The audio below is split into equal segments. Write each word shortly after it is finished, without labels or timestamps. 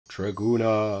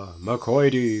Traguna,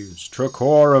 Macoides,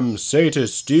 Tracorum,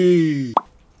 Satis D.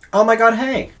 Oh my god,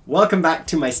 hey! Welcome back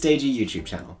to my stagey YouTube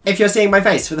channel. If you're seeing my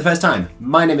face for the first time,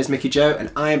 my name is Mickey Joe and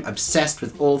I am obsessed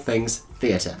with all things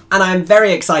theatre. And I am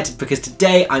very excited because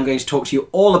today I'm going to talk to you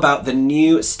all about the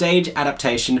new stage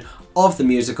adaptation of the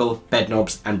musical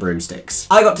Bedknobs and Broomsticks.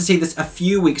 I got to see this a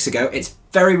few weeks ago. It's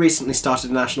very recently started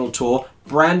a national tour,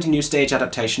 brand new stage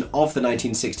adaptation of the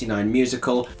 1969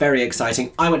 musical. Very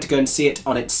exciting. I went to go and see it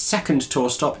on its second tour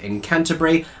stop in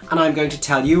Canterbury, and I'm going to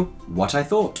tell you what I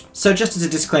thought. So just as a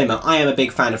disclaimer, I am a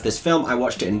big fan of this film. I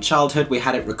watched it in childhood. We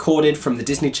had it recorded from the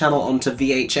Disney Channel onto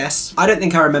VHS. I don't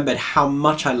think I remembered how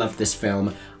much I loved this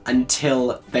film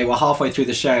until they were halfway through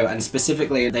the show, and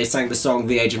specifically they sang the song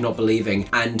The Age of Not Believing,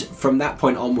 and from that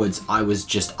point onwards I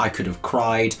could have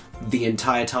cried the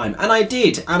entire time, and I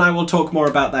did, and I will talk more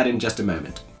about that in just a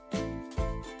moment.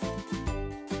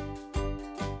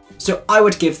 So I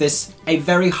would give this a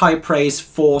very high praise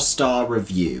 4-star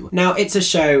review. Now, it's a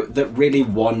show that really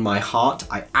won my heart.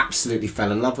 I absolutely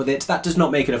fell in love with it. That does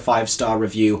not make it a 5-star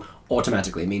review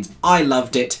automatically. It means I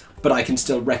loved it, but I can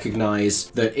still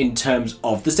recognise that in terms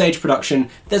of the stage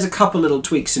production, there's a couple little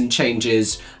tweaks and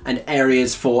changes and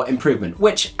areas for improvement,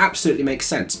 which absolutely makes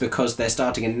sense because they're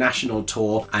starting a national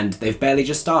tour and they've barely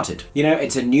just started. You know,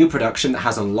 it's a new production that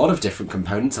has a lot of different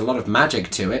components, a lot of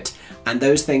magic to it, and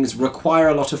those things require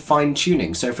a lot of fine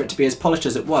tuning. So for it to be as polished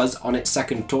as it was on its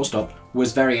second tour stop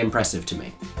was very impressive to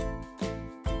me.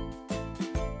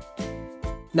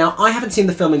 Now, I haven't seen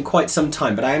the film in quite some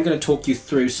time, but I am going to talk you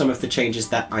through some of the changes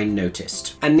that I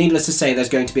noticed. And needless to say, there's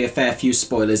going to be a fair few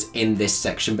spoilers in this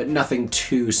section, but nothing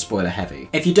too spoiler heavy.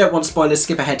 If you don't want spoilers,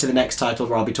 skip ahead to the next title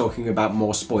where I'll be talking about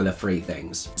more spoiler-free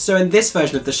things. So in this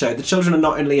version of the show, the children are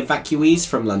not only evacuees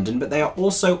from London, but they are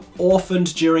also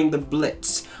orphaned during the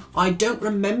Blitz. I don't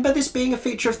remember this being a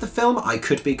feature of the film, I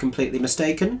could be completely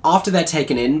mistaken. After they're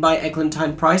taken in by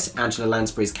Eglantine Price, Angela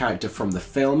Lansbury's character from the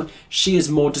film, she is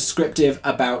more descriptive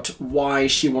about why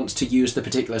she wants to use the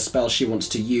particular spell she wants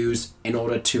to use in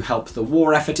order to help the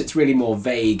war effort. It's really more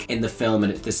vague in the film,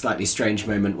 and it's this slightly strange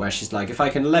moment where she's like, if I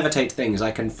can levitate things,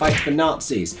 I can fight the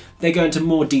Nazis. They go into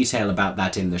more detail about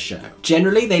that in the show.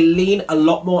 Generally, they lean a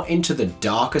lot more into the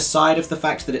darker side of the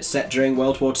fact that it's set during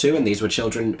World War II, and these were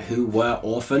children who were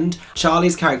orphaned.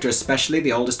 Charlie's character especially,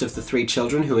 the oldest of the 3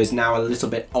 children, who is now a little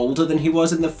bit older than he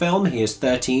was in the film. He is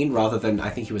 13 rather than,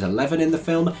 I think he was 11 in the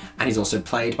film, and he's also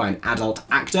played by an adult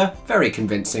actor, very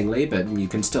convincingly, but you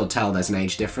can still tell there's an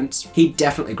age difference. He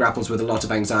definitely grapples with a lot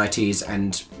of anxieties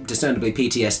and discernibly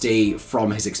PTSD from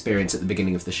his experience at the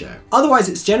beginning of the show. Otherwise,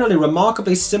 it's generally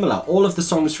remarkably similar. All of the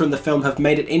songs from the film have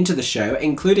made it into the show,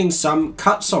 including some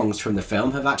cut songs from the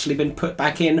film have actually been put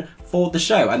back in for the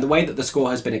show, and the way that the score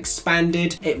has been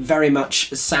expanded, it very much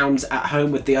sounds at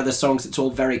home with the other songs. It's all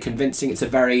very convincing. It's a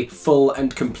very full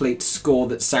and complete score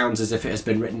that sounds as if it has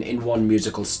been written in one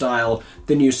musical style.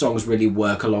 The new songs really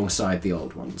work alongside the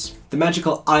old ones. The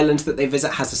magical island that they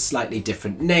visit has a slightly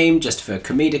different name, just for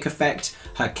comedic effect.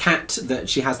 Her cat that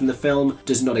she has in the film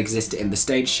does not exist in the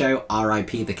stage show.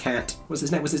 R.I.P. the cat. What's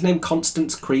his name? Was his name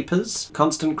Constance Creepers?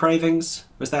 Constant Cravings?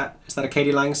 Is that a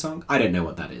Katie Lang song? I don't know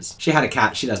what that is. She had a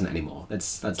cat, she doesn't anymore.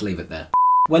 Let's leave it there.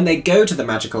 When they go to the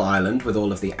magical island with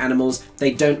all of the animals,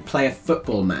 they don't play a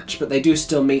football match, but they do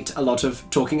still meet a lot of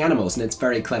talking animals, and it's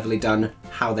very cleverly done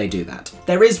how they do that.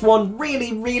 There is one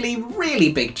really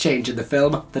big change in the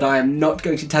film that I am not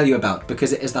going to tell you about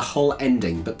because it is the whole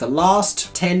ending, but the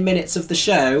last 10 minutes of the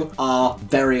show are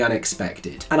very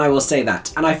unexpected. And I will say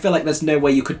that. And I feel like there's no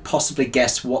way you could possibly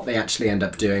guess what they actually end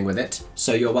up doing with it,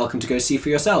 so you're welcome to go see for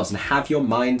yourselves and have your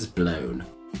minds blown.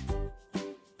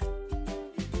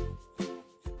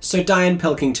 So Diane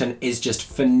Pilkington is just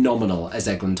phenomenal as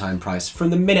Eglantine Price. From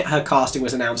the minute her casting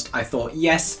was announced, I thought,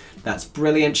 yes, that's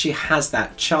brilliant. She has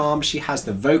that charm, she has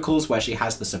the vocals where she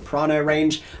has the soprano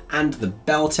range and the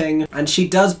belting, and she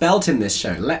does belt in this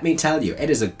show, let me tell you. It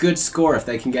is a good score if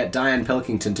they can get Diane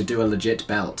Pilkington to do a legit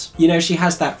belt. You know, she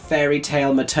has that fairy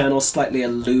tale, maternal, slightly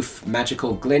aloof,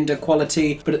 magical Glinda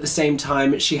quality, but at the same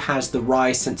time, she has the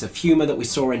wry sense of humour that we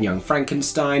saw in Young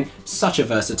Frankenstein. Such a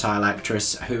versatile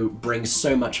actress who brings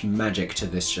so much magic to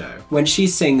this show. When she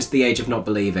sings The Age of Not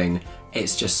Believing,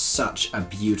 it's just such a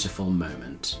beautiful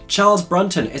moment. Charles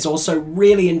Brunton is also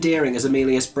really endearing as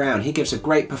Emilius Brown. He gives a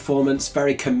great performance,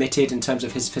 very committed in terms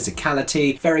of his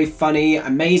physicality, very funny,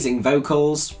 amazing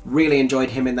vocals. Really enjoyed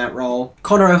him in that role.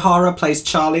 Connor O'Hara plays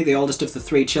Charlie, the oldest of the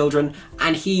 3 children,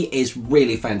 and he is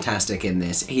really fantastic in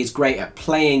this. He's great at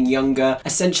playing younger.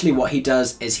 Essentially what he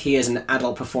does is he is an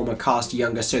adult performer cast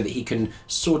younger so that he can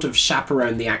sort of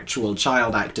chaperone the actual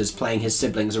child actors playing his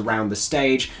siblings around the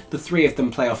stage. The 3 of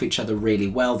them play off each other really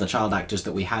well, the child actors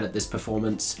that we had at this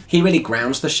performance. He really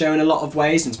grounds the show in a lot of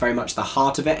ways and is very much the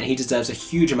heart of it, and he deserves a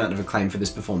huge amount of acclaim for this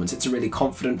performance. It's a really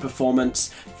confident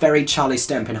performance, very Charlie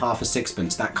Stemp in Half a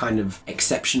Sixpence, that kind of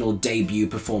exceptional debut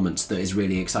performance that is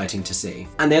really exciting to see.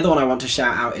 And the other one I want to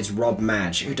shout out is Rob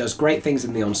Madge, who does great things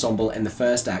in the ensemble in the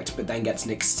first act, but then gets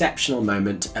an exceptional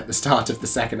moment at the start of the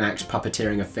second act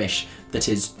puppeteering a fish that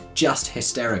is just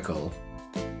hysterical.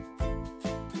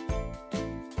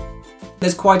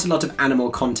 There's quite a lot of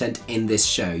animal content in this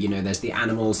show. You know, there's the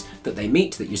animals that they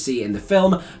meet that you see in the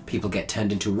film. People get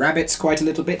turned into rabbits quite a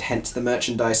little bit, hence the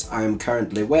merchandise I am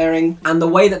currently wearing. And the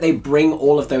way that they bring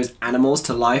all of those animals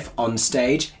to life on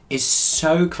stage is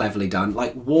so cleverly done,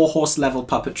 like Warhorse level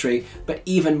puppetry, but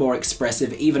even more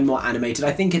expressive, even more animated.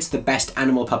 I think it's the best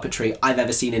animal puppetry I've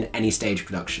ever seen in any stage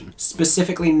production.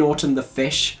 Specifically Norton the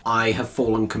fish, I have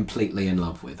fallen completely in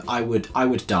love with. I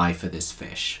would die for this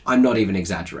fish. I'm not even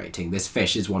exaggerating. This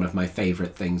fish is one of my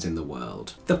favourite things in the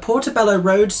world. The Portobello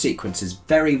Road sequence is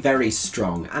very, very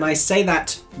strong, and I say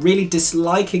that really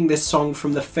disliking this song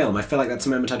from the film. I feel like that's a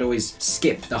moment I'd always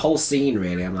skip. The whole scene,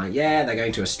 really. I'm like, yeah, they're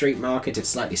going to a street market, it's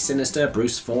slightly sinister,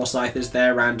 Bruce Forsyth is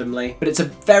there randomly. But it's a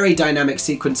very dynamic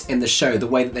sequence in the show, the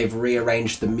way that they've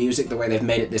rearranged the music, the way they've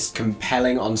made it this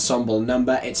compelling ensemble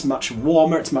number. It's much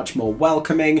warmer, it's much more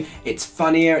welcoming, it's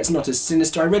funnier, it's not as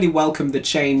sinister. I really welcome the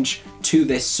change to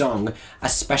this song,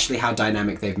 especially how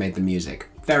dynamic they've made the music.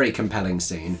 Very compelling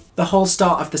scene. The whole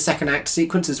start of the second act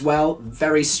sequence as well,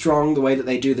 very strong, the way that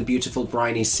they do the beautiful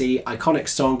briny sea, iconic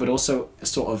song, but also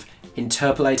sort of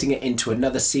interpolating it into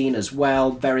another scene as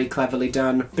well, very cleverly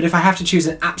done. But if I have to choose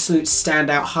an absolute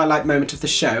standout highlight moment of the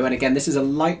show, and again this is a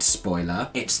light spoiler,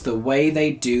 it's the way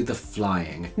they do the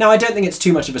flying. Now I don't think it's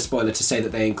too much of a spoiler to say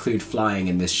that they include flying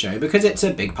in this show, because it's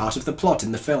a big part of the plot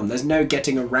in the film, there's no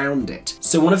getting around it.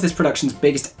 So one of this production's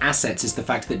biggest assets is the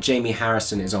fact that Jamie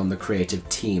Harrison is on the creative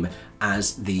team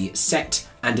as the set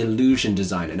and illusion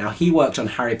designer. Now he worked on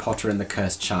Harry Potter and the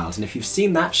Cursed Child, and if you've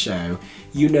seen that show,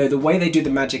 you know the way they do the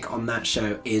magic on that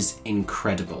show is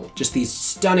incredible. Just these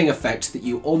stunning effects that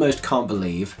you almost can't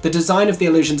believe. The design of the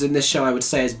illusions in this show I would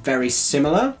say is very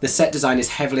similar. The set design is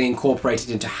heavily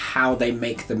incorporated into how they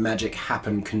make the magic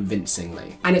happen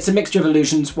convincingly. And it's a mixture of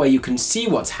illusions where you can see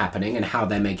what's happening and how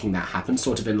they're making that happen,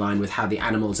 sort of in line with how the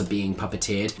animals are being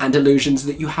puppeteered, and illusions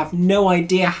that you have no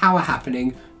idea how are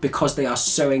happening because they are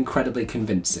so incredibly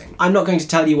convincing. I'm not going to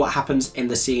tell you what happens in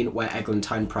the scene where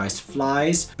Eglantine Price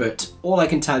flies, but all I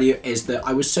can tell you is that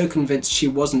I was so convinced she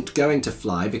wasn't going to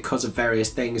fly because of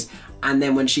various things, and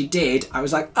then when she did, I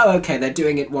was like, oh okay, they're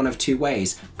doing it one of two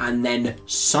ways, and then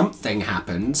something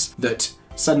happens that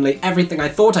suddenly everything I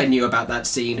thought I knew about that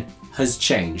scene has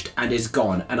changed and is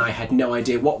gone, and I had no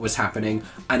idea what was happening,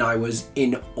 and I was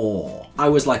in awe. I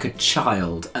was like a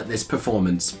child at this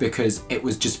performance because it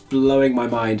was just blowing my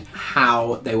mind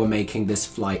how they were making this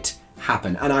flight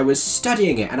happen. And I was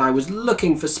studying it and I was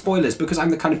looking for spoilers because I'm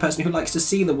the kind of person who likes to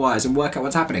see the wires and work out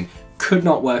what's happening. Could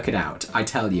not work it out, I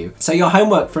tell you. So your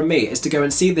homework from me is to go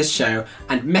and see this show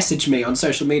and message me on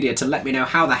social media to let me know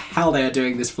how the hell they are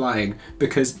doing this flying,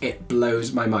 because it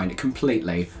blows my mind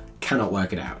completely. Cannot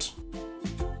work it out.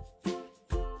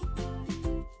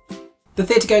 The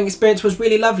theatre going experience was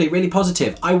really lovely, really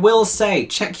positive. I will say,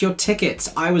 check your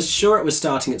tickets. I was sure it was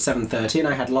starting at 7:30 and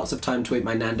I had lots of time to eat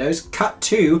my Nando's. Cut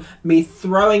to me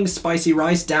throwing spicy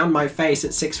rice down my face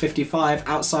at 6:55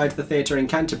 outside the theatre in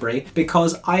Canterbury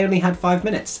because I only had 5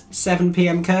 minutes. 7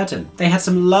 PM curtain. They had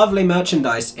some lovely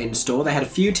merchandise in store. They had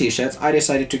a few t-shirts. I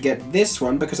decided to get this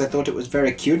one because I thought it was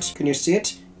very cute. Can you see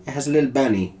it? It has a little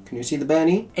bunny. Can you see the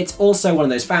bunny? It's also one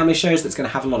of those family shows that's going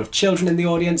to have a lot of children in the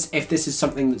audience. If this is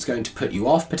something that's going to put you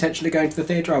off potentially going to the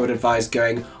theatre, I would advise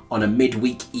going on a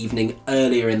midweek evening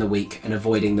earlier in the week and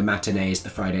avoiding the matinees, the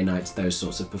Friday nights, those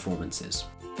sorts of performances.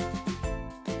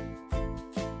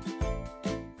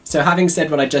 So having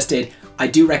said what I just did, I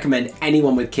do recommend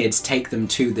anyone with kids take them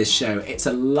to this show. It's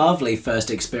a lovely first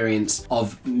experience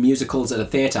of musicals at a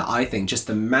theatre, I think. Just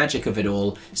the magic of it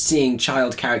all, seeing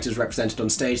child characters represented on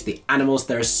stage, the animals,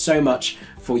 there is so much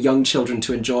for young children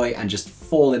to enjoy and just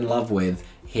fall in love with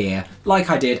here, like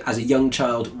I did as a young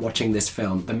child watching this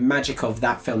film. The magic of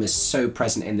that film is so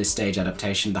present in this stage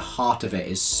adaptation. The heart of it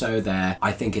is so there.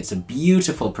 I think it's a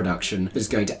beautiful production that is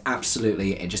going to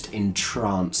absolutely just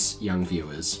entrance young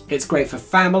viewers. It's great for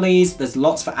families, there's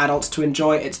lots for adults to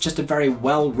enjoy. It's just a very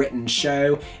well-written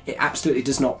show. It absolutely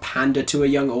does not pander to a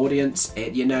young audience.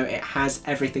 It has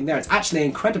everything there. It's actually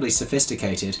incredibly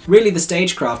sophisticated. Really, the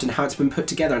stagecraft and how it's been put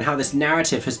together and how this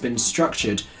narrative has been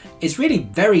structured is really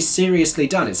very seriously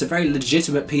done. It's a very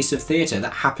legitimate piece of theatre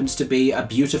that happens to be a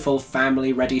beautiful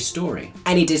family-ready story.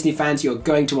 Any Disney fans, you're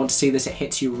going to want to see this. It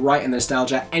hits you right in the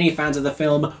nostalgia. Any fans of the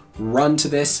film, run to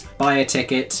this, buy a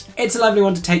ticket. It's a lovely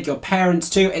one to take your parents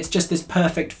to. It's just this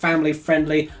perfect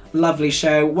family-friendly, lovely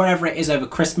show. Wherever it is over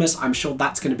Christmas, I'm sure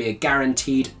that's going to be a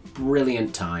guaranteed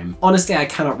brilliant time. Honestly, I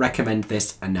cannot recommend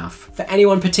this enough. For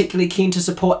anyone particularly keen to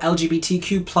support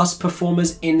LGBTQ+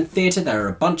 performers in theatre, there are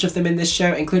a bunch of them in this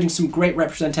show, including some great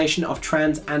representation of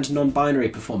trans and non-binary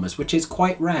performers, which is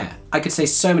quite rare. I could say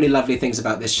so many lovely things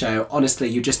about this show. Honestly,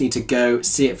 you just need to go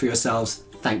see it for yourselves.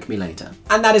 Thank me later.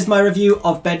 And that is my review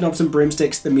of Bedknobs and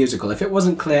Broomsticks, the musical. If it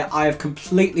wasn't clear, I have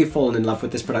completely fallen in love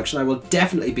with this production. I will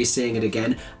definitely be seeing it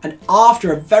again. And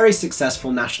after a very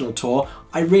successful national tour,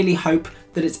 I really hope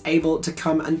that it's able to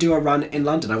come and do a run in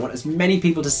London. I want as many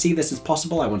people to see this as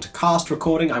possible. I want a cast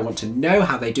recording. I want to know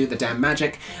how they do the damn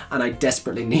magic, and I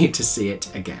desperately need to see it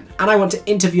again. And I want to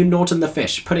interview Norton the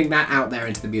Fish, putting that out there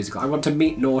into the musical. I want to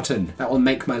meet Norton. That will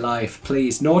make my life.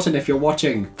 Please, Norton, if you're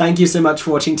watching. Thank you so much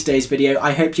for watching today's video.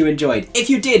 I hope you enjoyed. If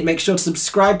you did, make sure to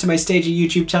subscribe to my Stagey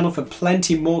YouTube channel for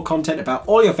plenty more content about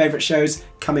all your favorite shows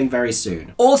coming very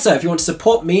soon. Also, if you want to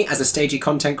support me as a Stagey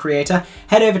content creator,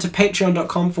 head over to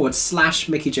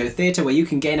patreon.com/MickeyJoeTheatre, where you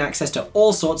can gain access to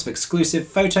all sorts of exclusive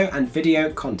photo and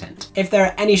video content. If there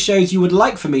are any shows you would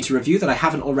like for me to review that I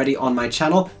haven't already on my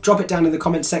channel, drop it down in the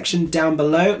comment section down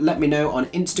below. Let me know on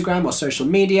Instagram or social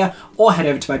media, or head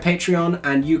over to my Patreon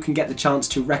and you can get the chance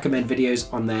to recommend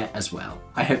videos on there as well.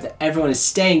 I hope that everyone is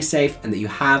staying safe and that you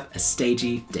have a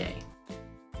stagey day.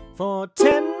 For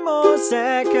 10 more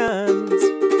seconds,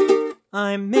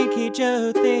 I'm Mickey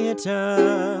Joe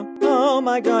Theatre. Oh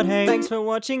my god, hey, thanks for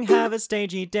watching, have a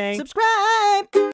stagey day. Subscribe!